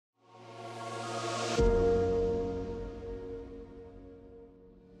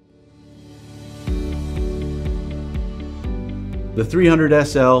The 300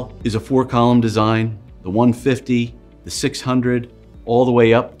 SL is a 4-column design. The 150, the 600, all the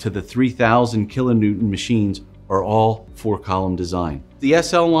way up to the 3,000 kilonewton machines are all 4-column design. The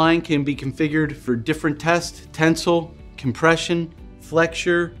SL line can be configured for different tests: tensile, compression,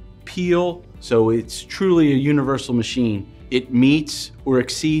 flexure, peel, so it's truly a universal machine. It meets or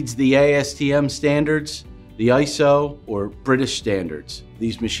exceeds the ASTM standards, the ISO, or British standards.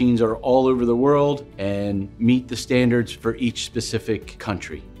 These machines are all over the world and meet the standards for each specific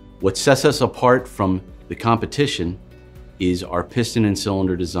country. What sets us apart from the competition is our piston and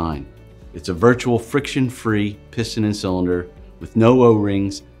cylinder design. It's a virtual friction-free piston and cylinder with no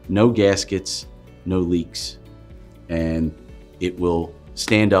O-rings, no gaskets, no leaks. And it will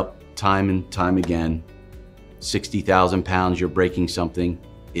stand up time and time again. 60,000 pounds, you're breaking something,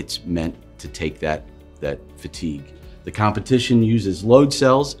 it's meant to take that fatigue. The competition uses load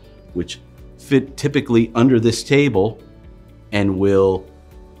cells, which fit typically under this table and will,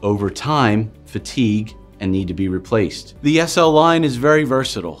 over time, fatigue and need to be replaced. The SL line is very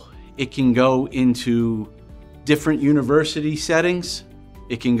versatile. It can go into different university settings,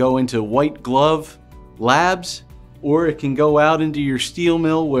 it can go into white glove labs, or it can go out into your steel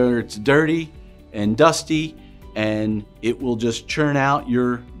mill where it's dirty and dusty, and it will just churn out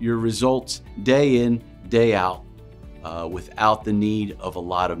your results day in, day out, without the need of a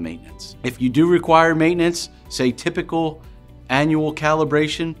lot of maintenance. If you do require maintenance, say typical annual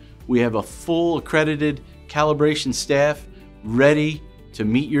calibration, we have a full accredited calibration staff ready to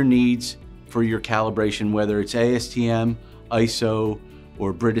meet your needs for your calibration, whether it's ASTM, ISO,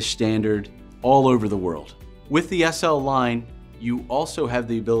 or British standard, all over the world. With the SL line, you also have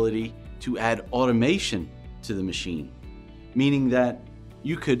the ability to add automation to the machine, meaning that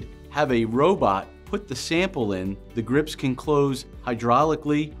you could have a robot put the sample in. The grips can close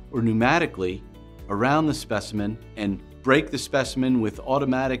hydraulically or pneumatically around the specimen and break the specimen with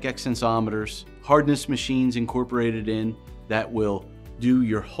automatic extensometers, hardness machines incorporated in that will do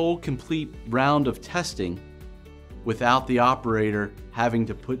your whole complete round of testing without the operator having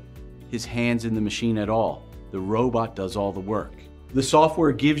to put his hands in the machine at all. The robot does all the work. The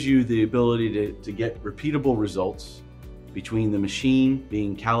software gives you the ability to get repeatable results between the machine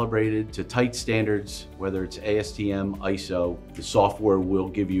being calibrated to tight standards, whether it's ASTM, ISO. The software will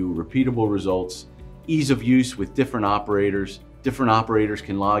give you repeatable results, ease of use with different operators. Different operators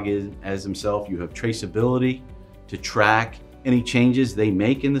can log in as themselves. You have traceability to track any changes they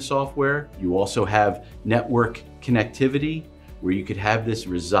make in the software. You also have network connectivity where you could have this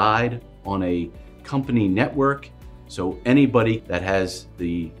reside on a company network. So anybody that has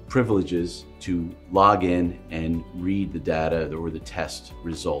the privileges to log in and read the data or the test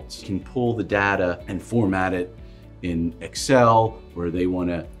results can pull the data and format it in Excel, or they want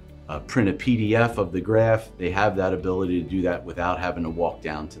to print a PDF of the graph. They have that ability to do that without having to walk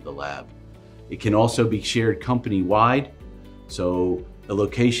down to the lab. It can also be shared company-wide. So a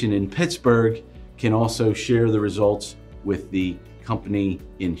location in Pittsburgh can also share the results with the company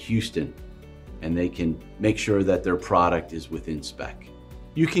in Houston, and they can make sure that their product is within spec.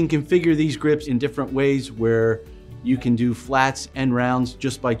 You can configure these grips in different ways where you can do flats and rounds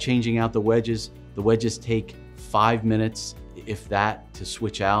just by changing out the wedges. The wedges take 5 minutes, if that, to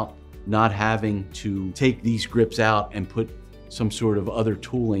switch out, not having to take these grips out and put some sort of other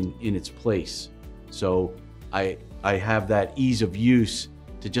tooling in its place. So I have that ease of use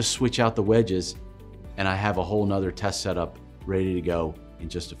to just switch out the wedges, and I have a whole nother test setup ready to go in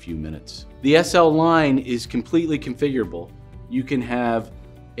just a few minutes. The SL line is completely configurable. You can have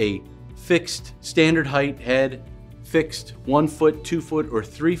a fixed standard height head, fixed 1 foot, 2 foot, or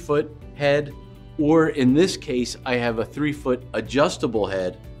 3 foot head, or in this case, I have a 3 foot adjustable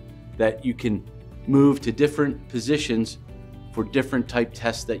head that you can move to different positions for different type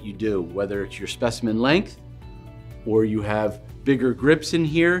tests that you do, whether it's your specimen length or you have bigger grips in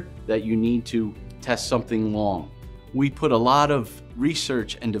here that you need to test something long. We put a lot of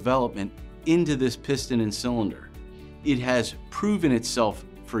research and development into this piston and cylinder. It has proven itself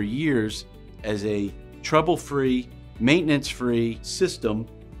for years as a trouble-free, maintenance-free system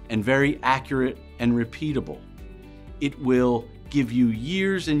and very accurate and repeatable. It will give you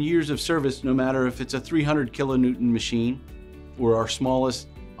years and years of service, no matter if it's a 300 kilonewton machine or our smallest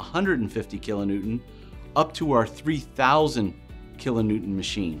 150 kilonewton, up to our 3,000 kilonewton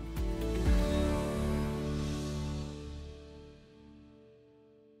machine.